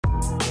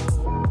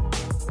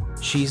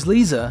She's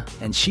Leeza,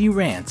 and she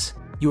rants.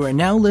 You are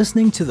now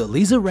listening to the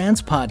Leeza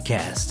Rants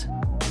podcast.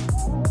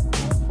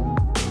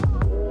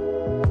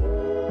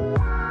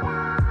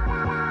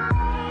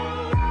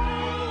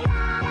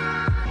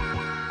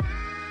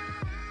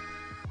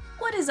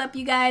 What is up,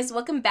 you guys?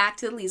 Welcome back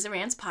to the Leeza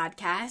Rants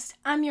podcast.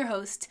 I'm your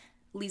host,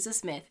 Leeza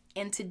Smith,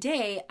 and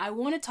today I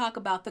want to talk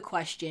about the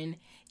question,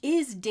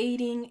 is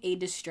dating a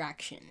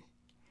distraction?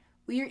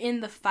 We are in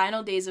the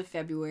final days of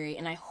February,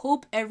 and I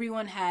hope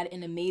everyone had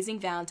an amazing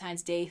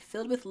Valentine's Day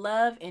filled with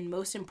love and,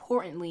 most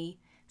importantly,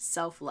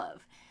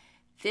 self-love.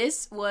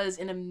 This was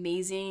an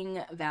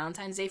amazing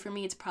Valentine's Day for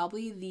me. It's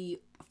probably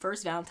the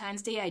first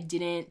Valentine's Day I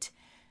didn't,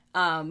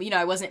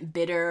 I wasn't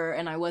bitter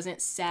and I wasn't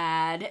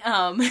sad,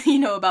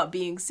 about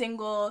being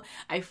single.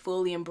 I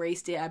fully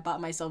embraced it. I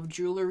bought myself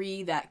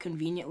jewelry that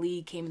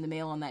conveniently came in the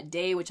mail on that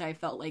day, which I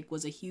felt like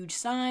was a huge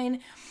sign.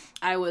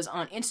 I was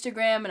on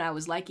Instagram and I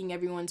was liking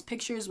everyone's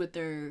pictures with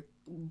their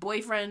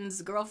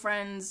boyfriends,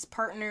 girlfriends,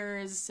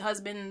 partners,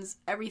 husbands,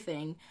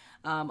 everything.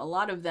 A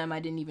lot of them I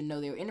didn't even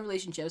know they were in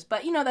relationships,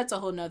 but that's a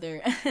whole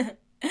nother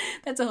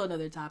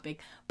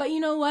topic. But you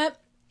know what?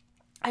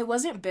 I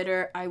wasn't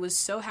bitter. I was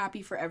so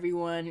happy for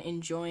everyone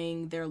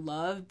enjoying their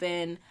love,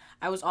 and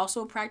I was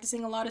also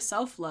practicing a lot of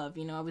self-love.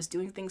 I was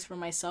doing things for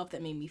myself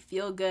that made me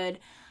feel good.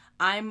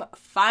 I'm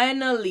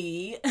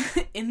finally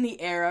in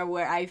the era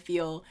where I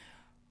feel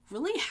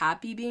really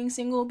happy being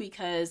single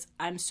because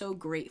I'm so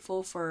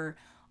grateful for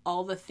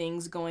all the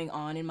things going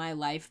on in my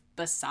life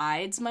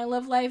besides my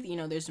love life.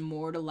 There's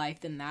more to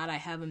life than that. I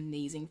have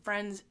amazing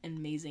friends, an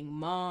amazing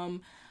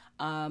mom,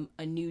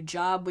 a new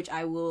job, which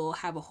I will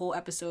have a whole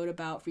episode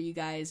about for you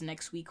guys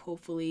next week,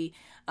 hopefully.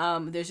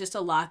 There's just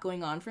a lot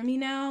going on for me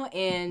now,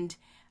 and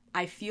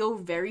I feel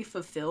very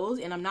fulfilled,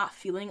 and I'm not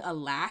feeling a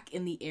lack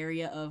in the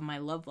area of my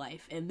love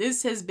life. And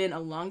this has been a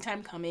long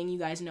time coming. You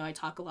guys know I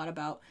talk a lot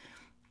about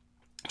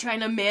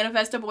trying to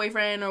manifest a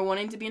boyfriend or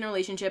wanting to be in a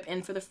relationship,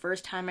 and for the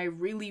first time I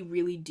really,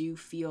 really do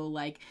feel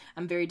like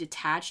I'm very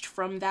detached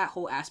from that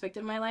whole aspect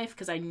of my life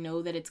because I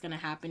know that it's going to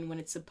happen when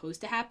it's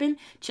supposed to happen.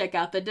 Check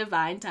out the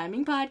Divine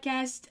Timing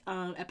podcast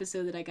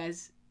episode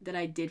that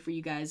I did for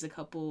you guys a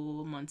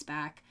couple months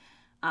back.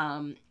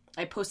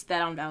 I posted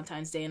that on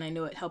Valentine's Day, and I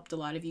know it helped a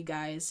lot of you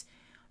guys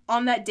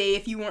on that day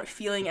if you weren't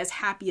feeling as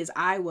happy as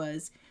I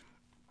was.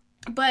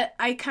 But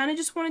I kind of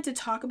just wanted to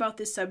talk about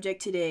this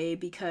subject today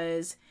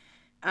because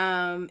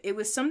it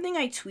was something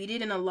I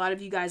tweeted, and a lot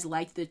of you guys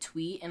liked the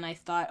tweet, and I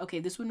thought, okay,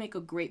 this would make a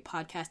great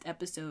podcast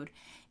episode.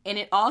 And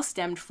it all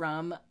stemmed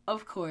from,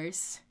 of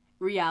course,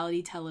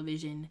 reality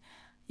television.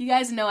 You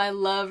guys know I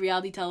love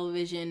reality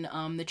television.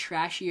 The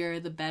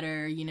trashier, the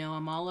better.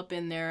 I'm all up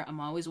in there.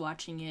 I'm always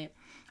watching it.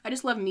 I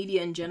just love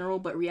media in general,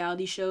 but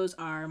reality shows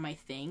are my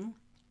thing.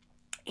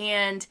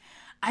 And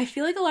I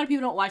feel like a lot of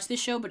people don't watch this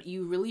show, but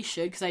you really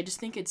should because I just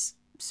think it's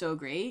so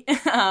great.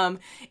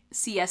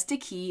 Siesta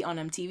Key on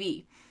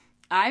MTV.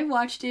 I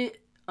watched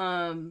it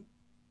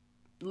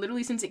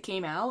literally since it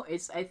came out.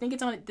 I think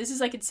this is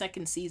like its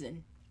second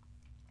season.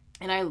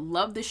 And I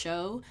love the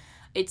show.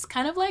 It's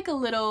kind of like a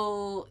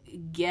little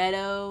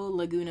ghetto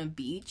Laguna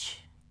Beach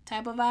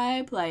type of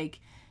vibe. Like,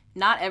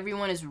 not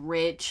everyone is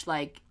rich.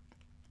 Like,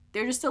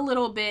 they're just a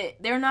little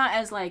bit, they're not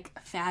as like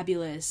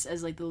fabulous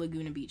as like the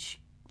Laguna Beach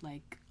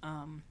like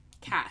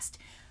cast.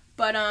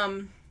 But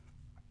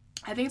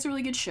I think it's a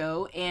really good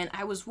show, and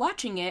I was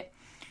watching it.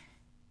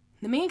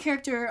 The main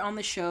character on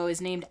the show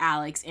is named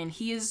Alex, and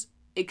he is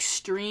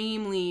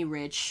extremely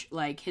rich.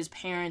 Like, his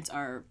parents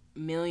are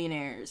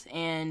millionaires,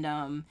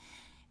 and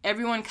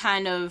everyone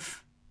kind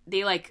of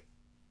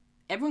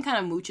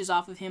mooches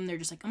off of him. They're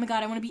just like, oh my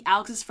god, I want to be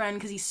Alex's friend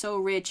because he's so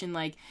rich, and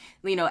like,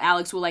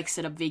 Alex will like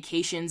set up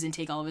vacations and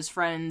take all of his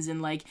friends,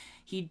 and like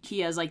he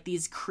has like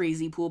these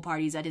crazy pool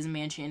parties at his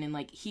mansion, and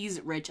like he's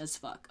rich as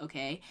fuck,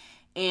 okay?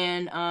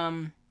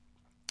 And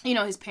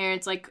his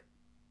parents like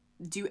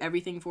do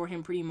everything for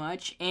him pretty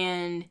much.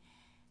 And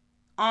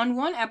on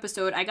one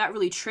episode, I got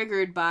really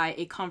triggered by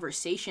a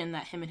conversation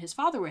that him and his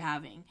father were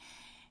having.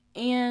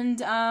 And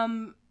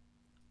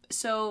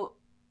so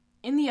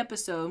in the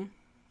episode,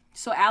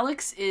 so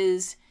Alex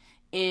is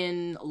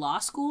in law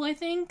school, I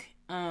think.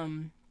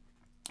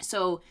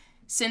 So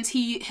since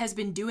he has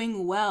been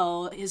doing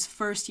well his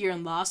first year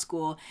in law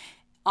school,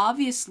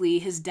 obviously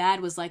his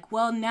dad was like,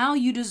 well, now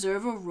you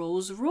deserve a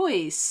Rolls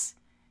Royce.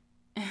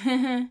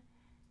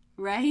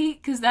 Right?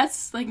 Because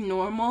that's, like,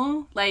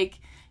 normal. Like,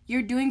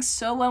 you're doing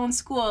so well in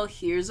school,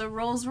 here's a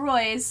Rolls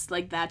Royce.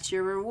 Like, that's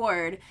your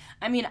reward.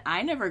 I mean,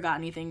 I never got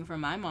anything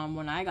from my mom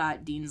when I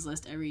got Dean's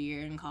List every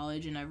year in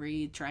college and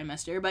every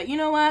trimester. But you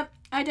know what?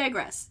 I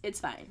digress. It's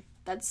fine.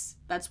 That's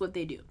what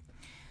they do.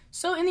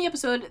 So, in the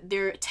episode,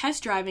 they're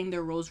test driving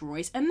their Rolls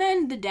Royce, and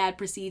then the dad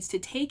proceeds to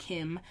take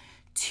him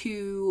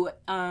to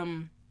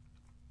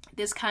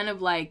this kind of,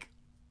 like,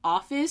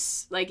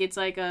 office. Like, it's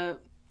like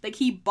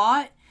he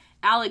bought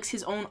Alex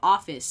his own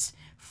office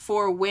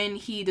for when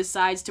he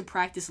decides to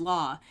practice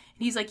law. And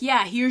he's like,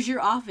 yeah, here's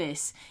your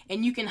office,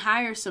 and you can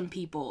hire some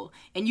people,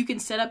 and you can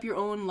set up your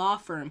own law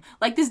firm.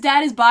 Like, this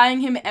dad is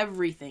buying him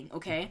everything,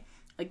 okay?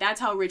 Like, that's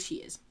how rich he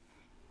is.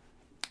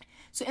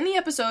 So in the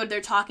episode, they're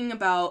talking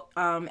about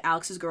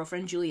Alex's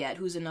girlfriend, Juliet,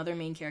 who's another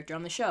main character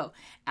on the show.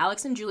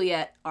 Alex and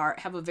Juliet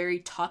have a very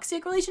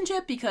toxic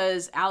relationship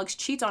because Alex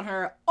cheats on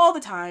her all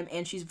the time,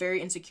 and she's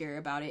very insecure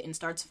about it and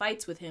starts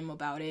fights with him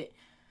about it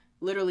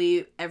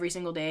literally every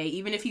single day,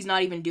 even if he's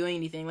not even doing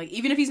anything. Like,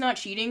 even if he's not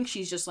cheating,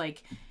 she's just,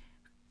 like,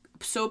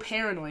 so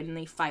paranoid, and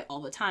they fight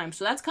all the time.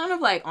 So that's kind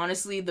of, like,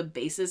 honestly, the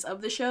basis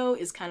of the show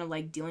is kind of,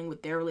 like, dealing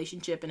with their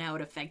relationship and how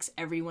it affects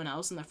everyone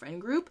else in the friend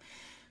group.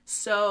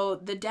 So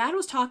the dad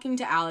was talking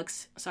to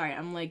Alex. Sorry,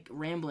 I'm like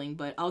rambling,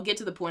 but I'll get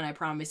to the point, I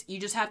promise. You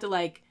just have to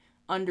like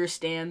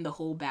understand the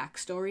whole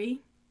backstory.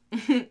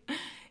 You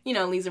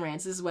know, Leeza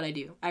rants. This is what I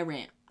do. I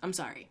rant. I'm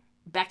sorry.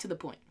 Back to the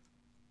point.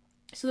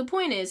 So the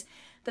point is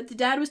that the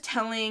dad was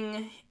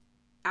telling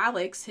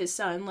Alex, his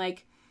son,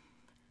 like,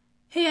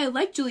 hey, I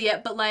like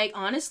Juliet, but like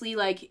honestly,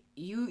 like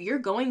you're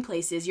going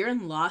places. You're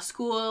in law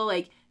school.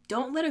 Like,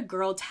 don't let a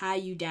girl tie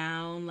you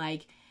down.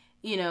 Like,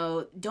 you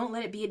know, don't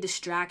let it be a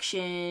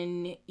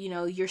distraction. You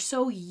know, you're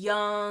so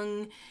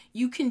young.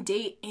 You can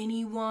date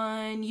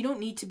anyone. You don't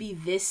need to be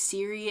this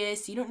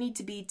serious. You don't need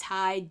to be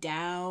tied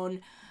down,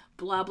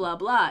 blah, blah,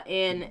 blah.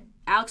 And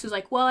Alex was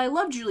like, well, I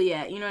love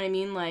Juliet. You know what I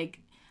mean?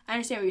 Like, I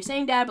understand what you're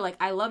saying, Dad, but, like,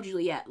 I love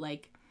Juliet.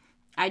 Like,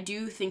 I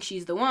do think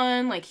she's the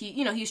one. Like,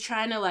 he's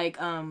trying to, like,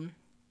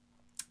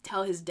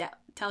 tell his dad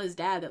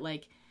that,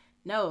 like,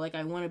 no, like,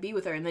 I want to be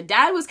with her. And the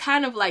dad was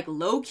kind of, like,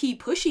 low-key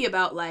pushy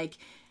about, like,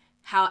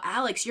 how,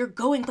 Alex, you're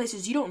going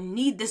places, you don't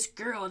need this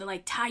girl to,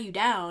 like, tie you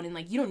down, and,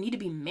 like, you don't need to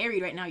be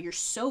married right now, you're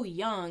so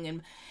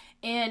young,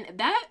 and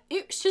that,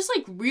 it's just,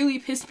 like, really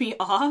pissed me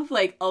off,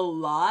 like, a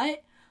lot,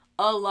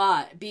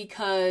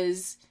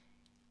 because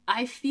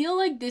I feel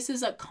like this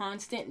is a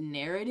constant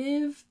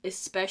narrative,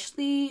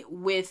 especially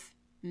with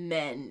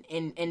men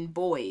and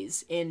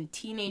boys, and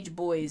teenage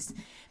boys,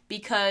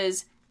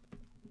 because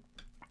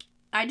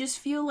I just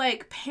feel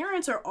like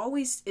parents are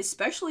always,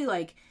 especially,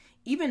 like,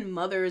 even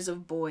mothers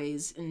of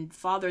boys and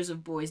fathers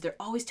of boys, they're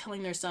always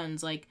telling their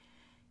sons, like,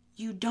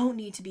 you don't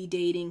need to be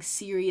dating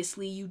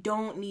seriously. You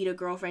don't need a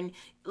girlfriend.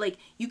 Like,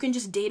 you can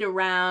just date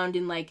around,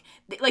 and, like,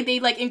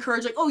 they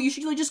encourage, like, oh, you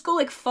should, like, just go,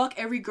 like, fuck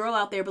every girl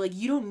out there, but, like,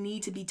 you don't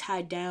need to be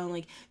tied down.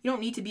 Like, you don't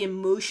need to be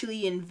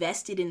emotionally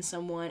invested in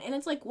someone. And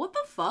it's like, what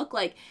the fuck?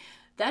 Like,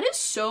 that is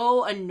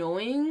so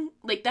annoying.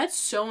 Like, that's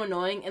so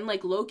annoying. And,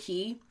 like,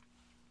 low-key,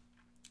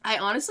 I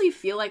honestly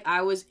feel like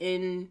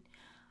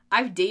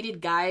I've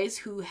dated guys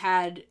who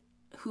had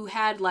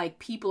like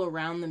people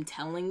around them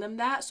telling them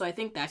that, so I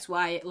think that's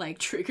why it like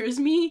triggers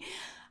me.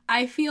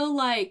 I feel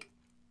like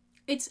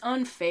it's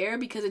unfair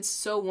because it's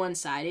so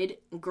one-sided.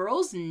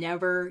 Girls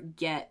never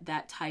get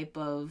that type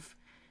of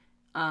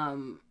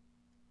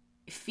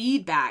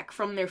feedback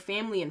from their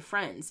family and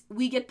friends.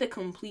 We get the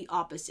complete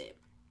opposite.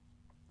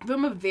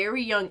 From a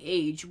very young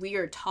age, we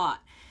are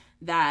taught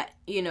that,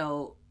 you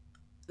know,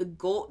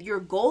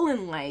 your goal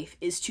in life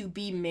is to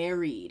be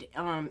married,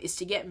 is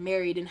to get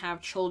married and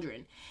have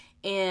children.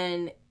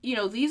 And, you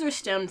know, these are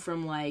stemmed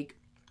from, like,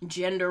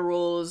 gender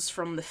roles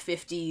from the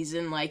 50s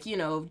and, like, you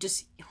know,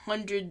 just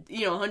 100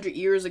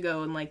 years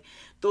ago, and, like,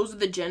 those are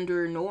the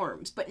gender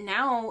norms. But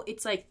now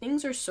it's like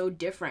things are so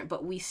different,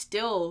 but we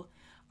still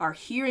are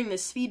hearing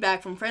this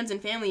feedback from friends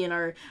and family and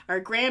our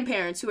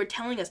grandparents who are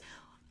telling us,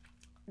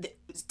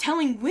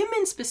 telling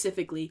women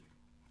specifically,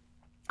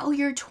 oh,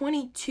 you're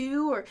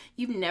 22 or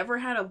you've never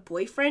had a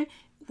boyfriend,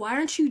 why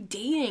aren't you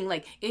dating?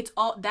 Like, it's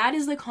all, that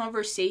is the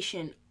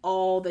conversation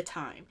all the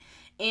time.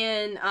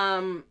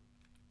 And,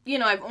 you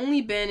know, I've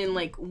only been in,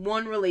 like,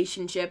 one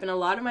relationship, and a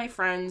lot of my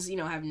friends, you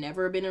know, have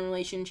never been in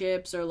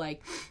relationships, or,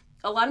 like,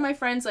 a lot of my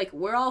friends, like,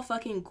 we're all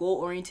fucking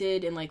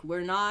goal-oriented, and, like,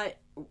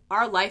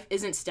 our life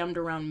isn't stemmed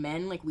around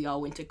men. Like, we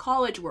all went to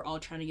college,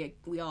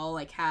 we all,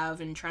 like,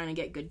 have and trying to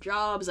get good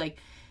jobs, like,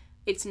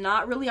 it's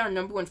not really our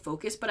number one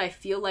focus, but I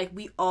feel like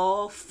we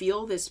all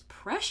feel this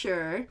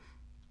pressure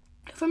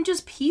from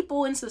just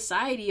people in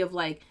society of,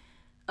 like,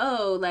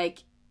 oh,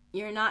 like,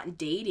 you're not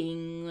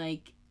dating,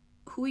 like,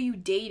 who are you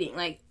dating?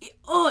 Like,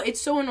 oh,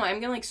 it's so annoying. I'm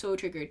getting, like, so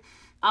triggered.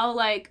 I'll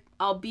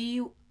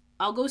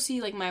go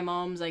see, like, my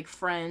mom's, like,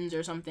 friends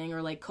or something,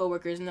 or, like,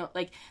 coworkers, and they'll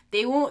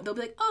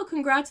be like, oh,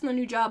 congrats on the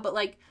new job, but,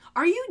 like,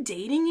 are you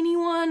dating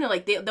anyone? Or,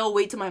 like, they'll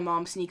wait till my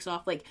mom sneaks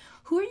off, like,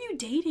 who are you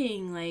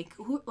dating? Like,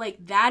 who,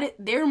 like, that,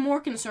 they're more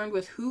concerned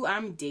with who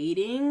I'm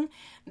dating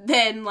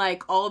than,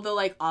 like, all the,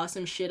 like,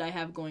 awesome shit I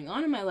have going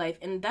on in my life,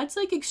 and that's,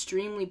 like,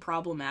 extremely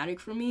problematic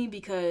for me,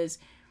 because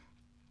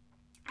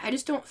I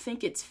just don't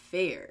think it's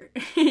fair,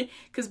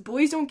 because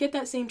boys don't get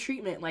that same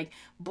treatment. Like,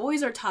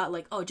 boys are taught,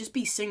 like, oh, just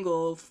be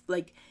single,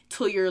 like,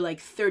 till you're, like,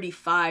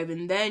 35,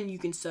 and then you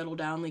can settle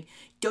down. Like,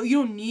 you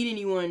don't need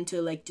anyone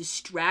to, like,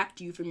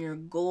 distract you from your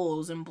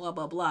goals and blah,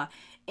 blah, blah.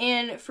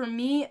 And for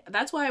me,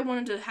 that's why I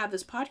wanted to have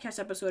this podcast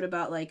episode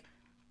about, like,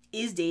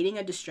 is dating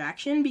a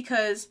distraction?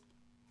 Because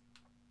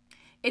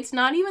it's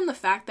not even the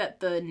fact that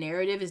the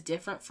narrative is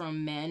different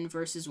from men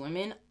versus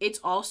women. It's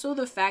also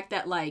the fact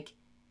that, like,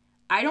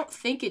 I don't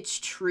think it's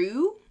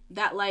true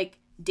that, like,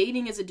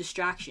 dating is a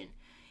distraction.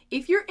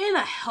 If you're in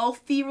a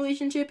healthy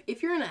relationship,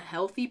 if you're in a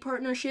healthy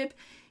partnership,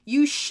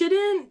 you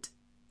shouldn't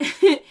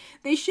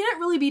they shouldn't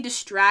really be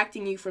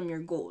distracting you from your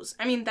goals.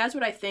 I mean, that's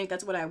what I think.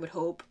 That's what I would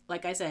hope.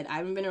 Like I said, I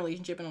haven't been in a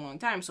relationship in a long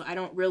time, so I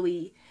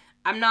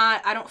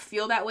don't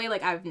feel that way.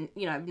 Like I've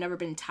never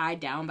been tied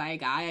down by a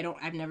guy.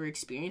 I've never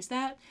experienced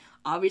that.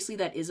 Obviously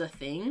that is a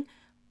thing,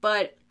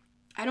 but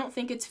I don't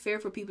think it's fair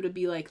for people to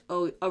be like,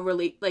 oh,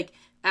 like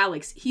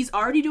Alex, he's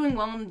already doing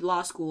well in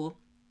law school.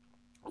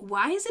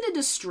 Why is it a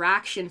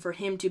distraction for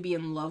him to be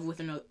in love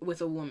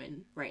with a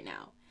woman right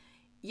now?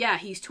 Yeah,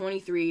 he's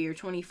 23 or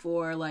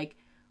 24. Like,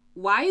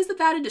 why is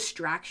that a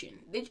distraction?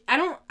 I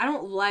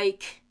don't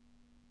like.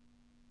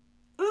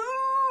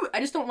 Ooh, I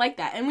just don't like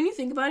that. And when you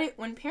think about it,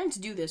 when parents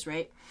do this,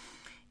 right?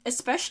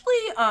 Especially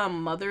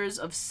mothers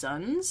of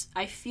sons,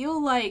 I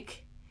feel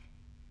like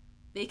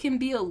they can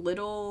be a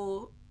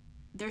little.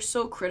 They're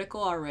so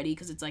critical already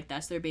because it's like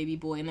that's their baby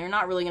boy and they're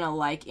not really gonna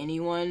like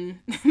anyone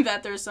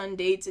that their son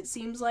dates, it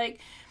seems like.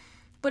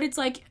 But it's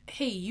like,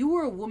 hey, you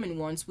were a woman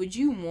once. Would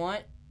you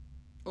want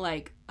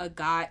like a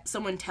guy,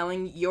 someone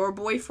telling your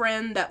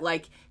boyfriend that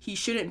like he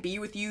shouldn't be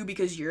with you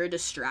because you're a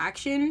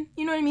distraction?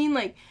 You know what I mean?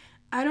 Like,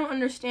 I don't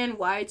understand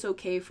why it's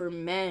okay for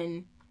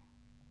men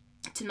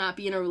to not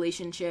be in a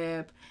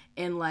relationship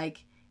and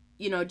like,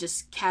 you know,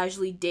 just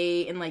casually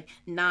date and like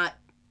not,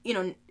 you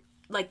know,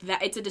 like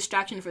that. It's a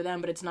distraction for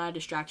them, but it's not a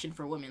distraction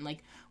for women.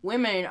 Like,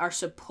 women are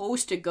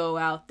supposed to go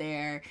out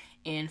there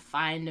and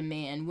find a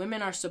man.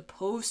 Women are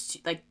supposed to,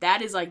 like,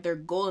 that is like their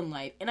goal in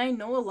life. And I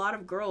know a lot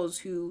of girls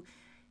who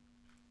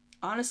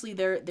honestly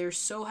they're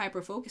so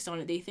hyper focused on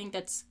it. They think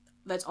that's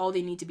all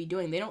they need to be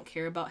doing. They don't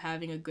care about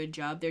having a good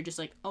job. They're just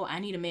like, oh, I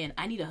need a man,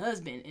 I need a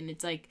husband. And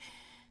it's like,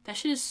 that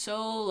shit is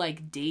so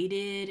like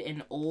dated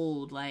and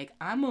old. Like,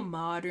 I'm a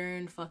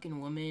modern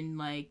fucking woman.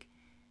 Like,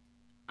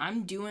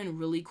 I'm doing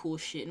really cool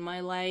shit in my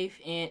life,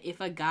 and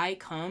if a guy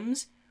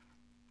comes,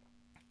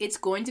 it's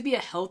going to be a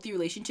healthy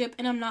relationship,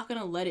 and I'm not going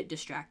to let it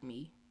distract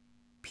me.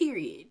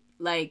 Period.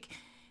 Like,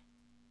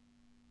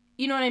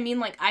 you know what I mean?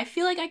 Like, I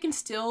feel like I can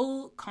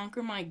still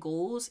conquer my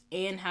goals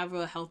and have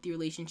a healthy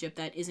relationship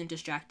that isn't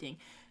distracting.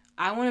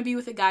 I want to be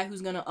with a guy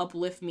who's going to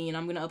uplift me, and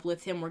I'm going to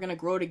uplift him. We're going to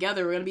grow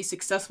together. We're going to be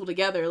successful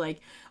together. Like,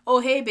 oh,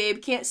 hey,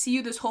 babe, can't see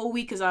you this whole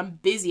week because I'm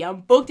busy.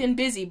 I'm booked and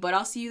busy, but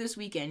I'll see you this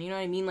weekend. You know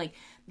what I mean? Like,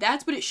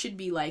 that's what it should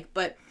be like.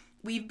 But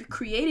we've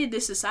created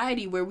this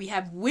society where we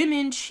have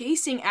women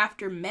chasing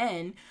after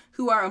men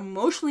who are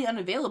emotionally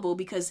unavailable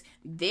because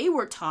they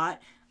were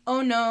taught,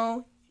 oh,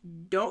 no,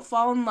 don't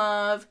fall in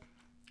love.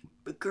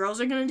 But girls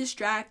are going to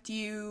distract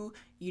you.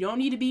 You don't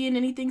need to be in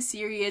anything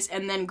serious.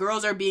 And then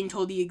girls are being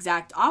told the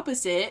exact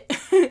opposite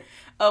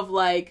of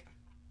like,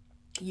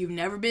 you've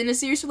never been in a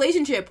serious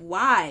relationship.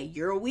 Why?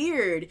 You're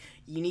weird.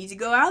 You need to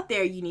go out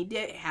there. You need to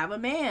have a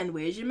man.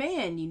 Where's your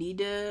man? You need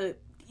to,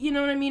 you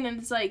know what I mean? And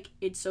it's like,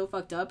 it's so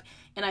fucked up.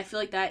 And I feel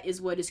like that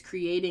is what is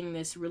creating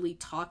this really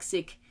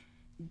toxic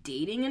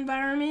dating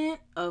environment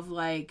of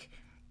like,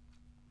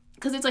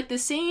 because it's like the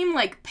same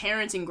like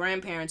parents and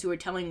grandparents who are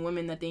telling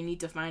women that they need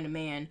to find a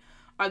man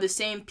are the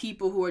same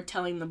people who are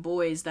telling the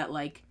boys that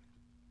like,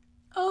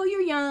 oh,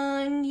 you're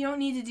young, you don't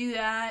need to do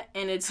that.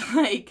 And it's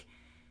like,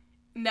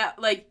 that,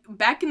 like,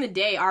 back in the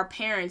day, our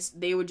parents,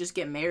 they would just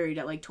get married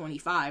at like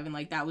 25 and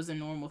like that was a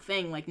normal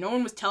thing. Like, no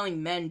one was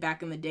telling men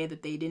back in the day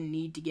that they didn't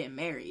need to get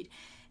married.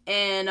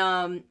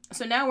 And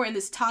so now we're in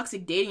this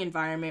toxic dating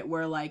environment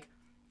where like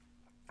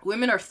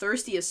women are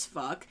thirsty as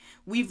fuck.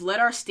 We've let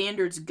our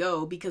standards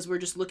go because we're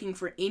just looking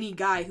for any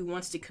guy who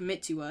wants to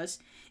commit to us.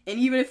 And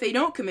even if they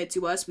don't commit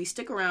to us, we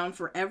stick around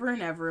forever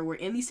and ever. We're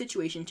in these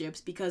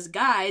situationships because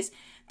guys,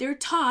 they're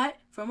taught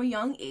from a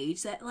young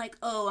age that like,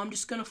 oh, I'm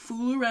just gonna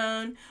fool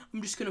around.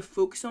 I'm just gonna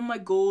focus on my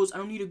goals. I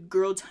don't need a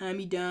girl to tie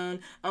me down.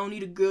 I don't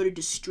need a girl to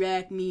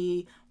distract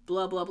me.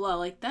 Blah, blah, blah.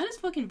 Like, that is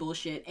fucking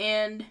bullshit.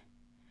 And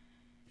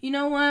you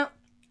know what?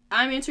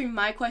 I'm answering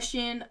my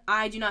question.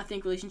 I do not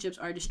think relationships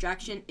are a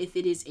distraction if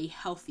it is a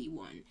healthy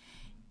one.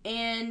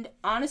 And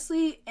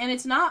honestly, and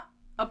it's not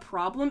a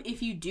problem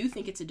if you do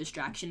think it's a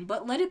distraction,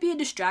 but let it be a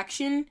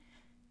distraction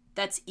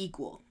that's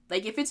equal.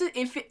 Like, if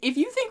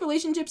you think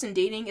relationships and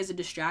dating is a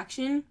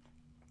distraction,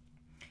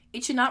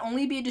 it should not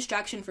only be a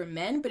distraction for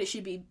men, but it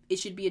should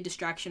be a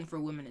distraction for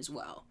women as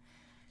well.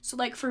 So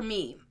like for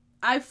me,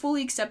 I've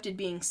fully accepted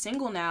being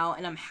single now,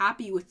 and I'm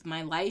happy with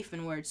my life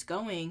and where it's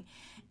going.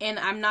 And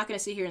I'm not going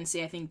to sit here and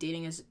say I think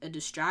dating is a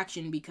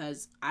distraction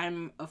because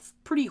I'm a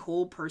pretty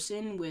whole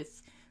person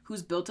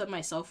who's built up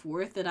my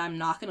self-worth that I'm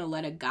not going to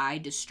let a guy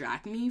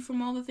distract me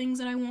from all the things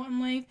that I want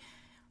in life.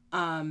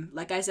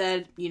 Like I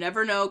said, you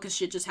never know because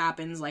shit just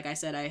happens. Like I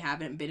said, I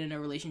haven't been in a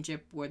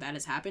relationship where that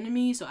has happened to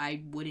me, so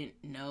I wouldn't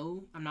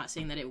know. I'm not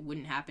saying that it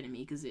wouldn't happen to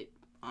me because it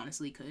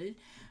honestly could.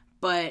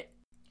 But,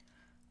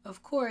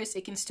 of course,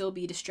 it can still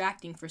be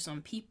distracting for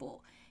some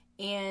people.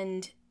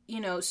 And you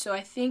know, so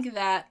I think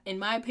that, in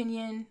my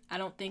opinion, I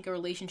don't think a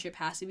relationship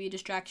has to be a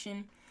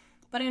distraction,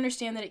 but I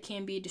understand that it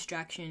can be a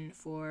distraction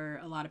for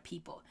a lot of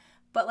people.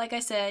 But like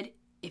I said,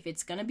 if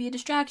it's going to be a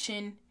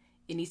distraction,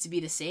 it needs to be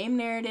the same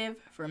narrative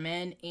for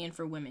men and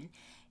for women.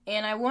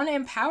 And I want to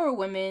empower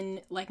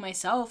women like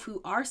myself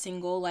who are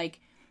single, like,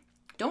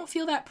 don't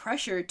feel that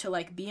pressure to,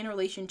 like, be in a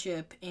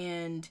relationship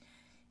and,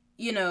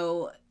 you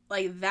know,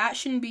 like, that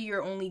shouldn't be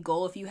your only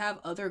goal. If you have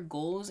other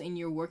goals and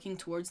you're working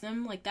towards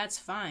them, like, that's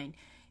fine.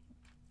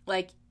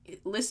 Like,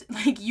 listen,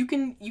 like, you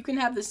can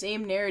have the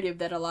same narrative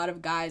that a lot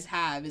of guys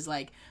have, is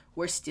like,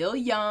 we're still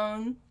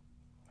young,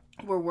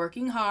 we're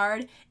working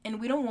hard, and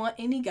we don't want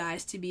any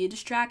guys to be a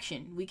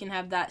distraction. We can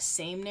have that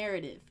same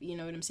narrative, you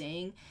know what I'm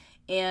saying?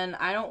 And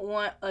I don't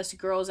want us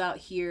girls out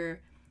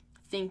here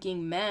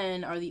thinking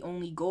men are the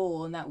only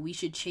goal and that we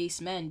should chase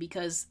men,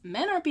 because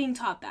men aren't being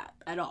taught that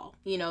at all.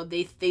 You know,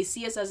 they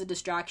see us as a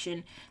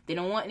distraction. They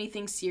don't want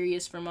anything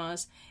serious from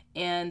us,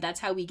 and that's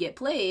how we get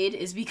played,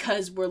 is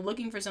because we're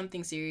looking for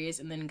something serious,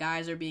 and then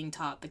guys are being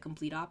taught the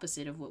complete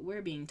opposite of what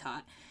we're being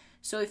taught.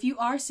 So if you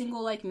are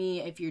single like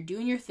me, if you're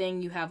doing your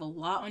thing, you have a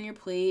lot on your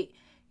plate,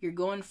 you're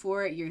going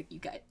for it, you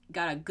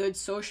got a good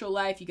social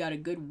life, you got a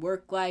good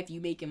work life, you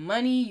making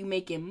money, you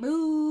making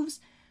moves,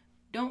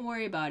 don't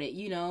worry about it.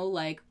 You know,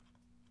 like,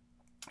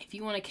 if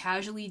you want to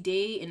casually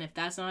date, and if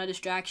that's not a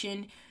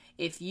distraction,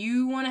 if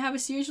you want to have a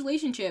serious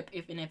relationship,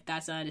 if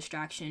that's not a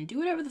distraction, do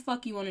whatever the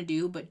fuck you want to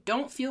do, but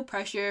don't feel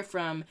pressure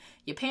from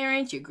your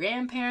parents, your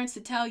grandparents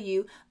to tell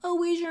you, oh,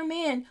 where's your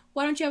man?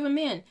 Why don't you have a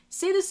man?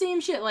 Say the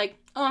same shit, like,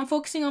 oh, I'm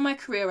focusing on my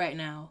career right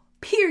now.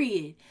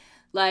 Period.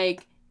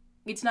 Like,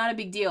 it's not a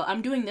big deal.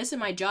 I'm doing this in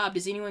my job.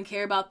 Does anyone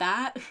care about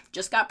that?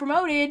 Just got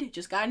promoted.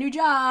 Just got a new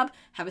job.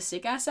 Have a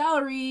sick-ass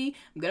salary.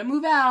 I'm gonna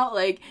move out.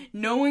 Like,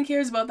 no one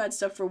cares about that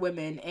stuff for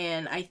women.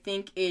 And I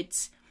think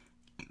it's,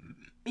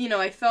 you know,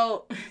 I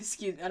felt,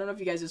 I don't know if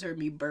you guys just heard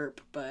me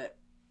burp, but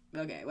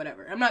okay,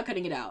 whatever. I'm not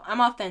cutting it out.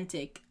 I'm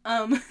authentic.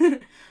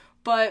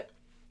 But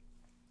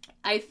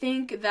I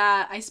think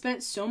that I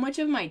spent so much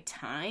of my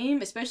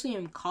time, especially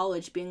in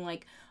college, being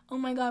like, oh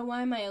my god,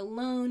 why am I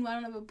alone? Why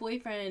don't I have a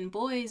boyfriend?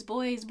 Boys,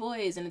 boys,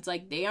 boys. And it's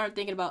like, they aren't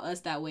thinking about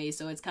us that way.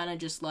 So it's kind of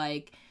just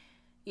like,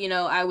 you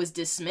know, I was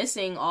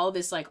dismissing all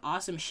this, like,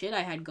 awesome shit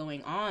I had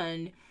going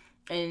on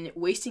and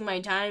wasting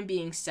my time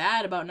being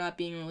sad about not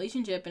being in a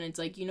relationship. And it's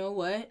like, you know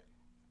what?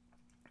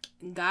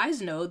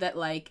 Guys know that,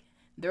 like,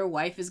 their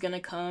wife is gonna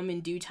come in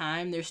due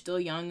time. They're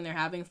still young and they're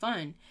having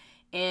fun.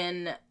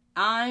 And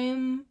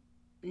I'm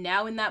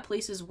now in that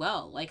place as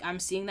well. Like, I'm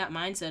seeing that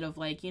mindset of,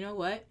 like, you know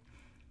what?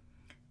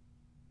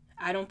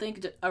 I don't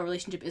think a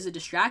relationship is a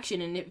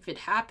distraction, and if it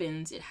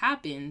happens, it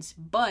happens,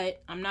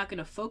 but I'm not going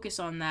to focus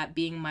on that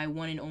being my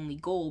one and only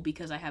goal,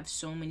 because I have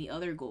so many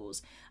other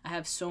goals. I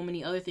have so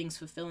many other things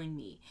fulfilling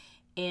me.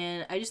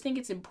 And I just think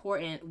it's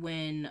important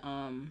when,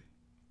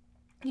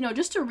 you know,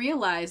 just to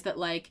realize that,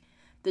 like,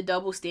 the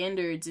double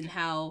standards and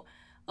how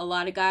a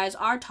lot of guys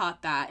are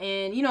taught that.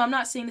 And, you know, I'm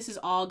not saying this is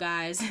all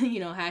guys, you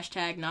know,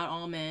 hashtag not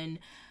all men.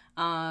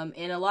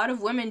 And a lot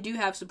of women do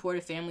have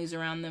supportive families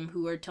around them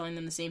who are telling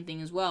them the same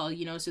thing as well,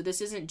 you know, so this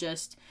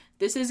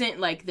isn't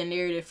like the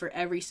narrative for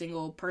every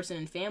single person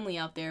and family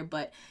out there,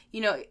 but,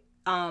 you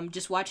know,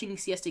 just watching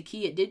Siesta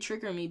Key, it did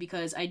trigger me,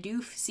 because I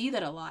do see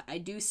that a lot. I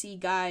do see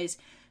guys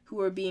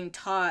who are being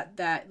taught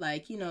that,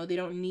 like, you know, they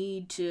don't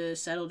need to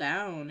settle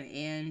down,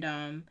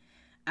 and,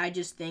 I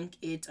just think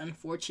it's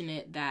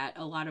unfortunate that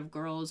a lot of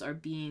girls are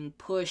being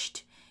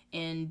pushed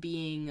and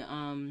being,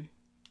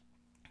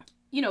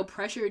 you know,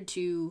 pressured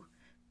to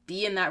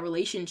be in that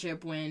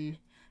relationship when,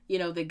 you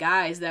know, the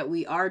guys that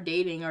we are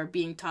dating are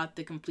being taught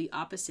the complete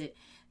opposite.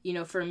 You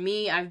know, for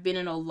me, I've been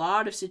in a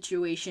lot of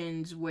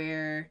situations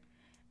where,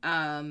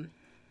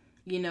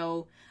 you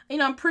know,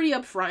 I'm pretty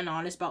upfront and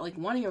honest about, like,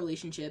 wanting a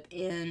relationship,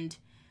 and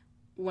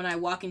when I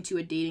walk into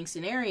a dating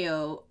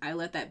scenario, I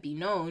let that be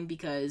known,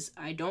 because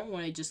I don't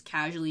want to just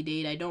casually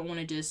date. I don't want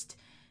to just,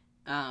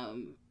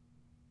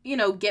 you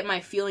know, get my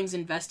feelings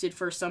invested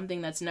for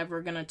something that's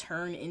never going to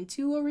turn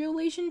into a real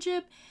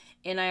relationship.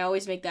 And I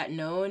always make that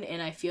known.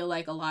 And I feel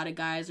like a lot of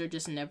guys are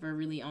just never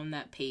really on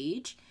that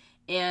page.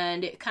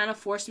 And it kind of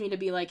forced me to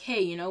be like,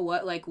 hey, you know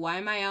what? Like, why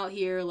am I out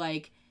here,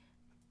 like,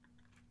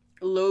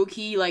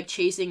 low-key, like,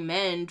 chasing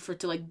men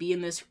to, like, be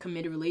in this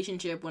committed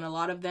relationship when a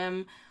lot of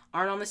them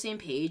aren't on the same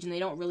page and they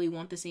don't really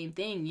want the same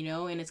thing, you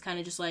know? And it's kind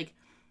of just like,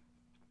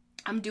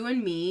 I'm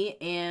doing me,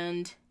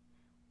 and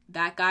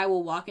that guy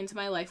will walk into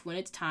my life when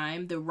it's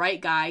time. The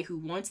right guy who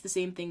wants the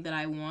same thing that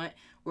I want.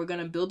 We're going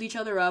to build each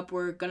other up.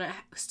 We're going to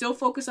still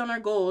focus on our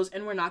goals,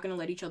 and we're not going to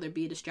let each other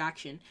be a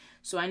distraction.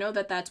 So I know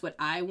that that's what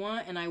I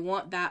want, and I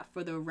want that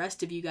for the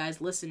rest of you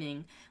guys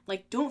listening.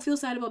 Like, don't feel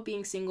sad about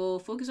being single.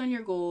 Focus on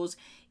your goals.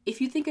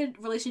 If you think a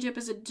relationship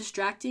is a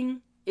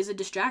distraction,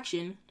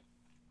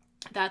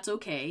 that's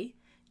okay.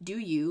 Do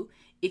you.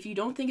 If you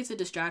don't think it's a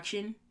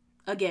distraction,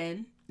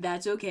 again,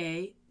 that's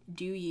okay.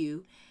 Do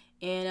you.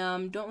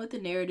 And don't let the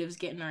narratives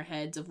get in our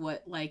heads of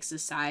what, like,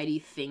 society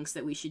thinks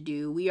that we should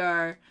do. We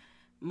are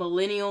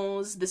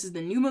millennials. This is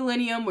the new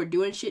millennium. We're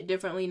doing shit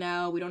differently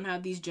now. We don't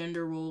have these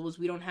gender roles.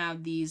 We don't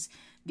have these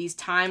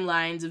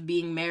timelines of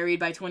being married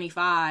by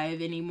 25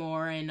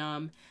 anymore,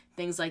 and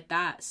things like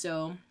that.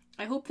 So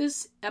I hope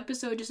this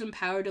episode just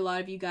empowered a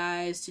lot of you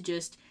guys to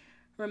just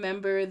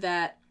remember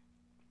that,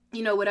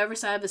 you know, whatever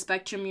side of the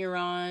spectrum you're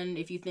on,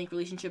 if you think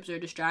relationships are a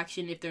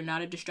distraction, if they're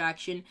not a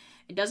distraction,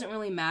 it doesn't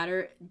really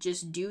matter.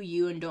 Just do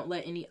you, and don't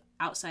let any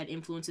outside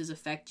influences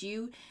affect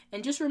you.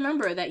 And just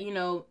remember that, you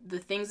know, the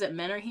things that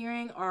men are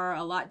hearing are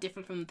a lot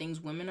different from the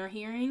things women are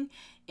hearing.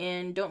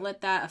 And don't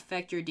let that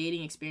affect your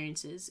dating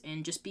experiences.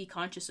 And just be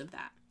conscious of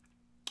that.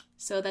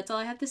 So that's all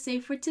I have to say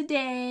for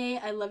today.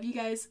 I love you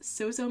guys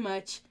so, so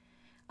much.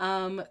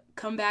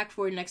 Come back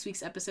for next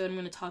week's episode. I'm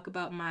going to talk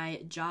about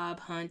my job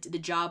hunt, the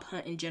job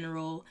hunt in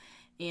general.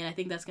 And I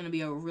think that's going to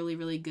be a really,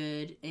 really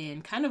good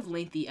and kind of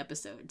lengthy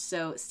episode.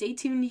 So stay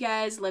tuned, you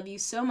guys. Love you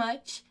so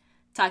much.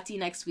 Talk to you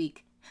next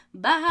week.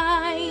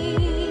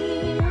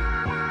 Bye.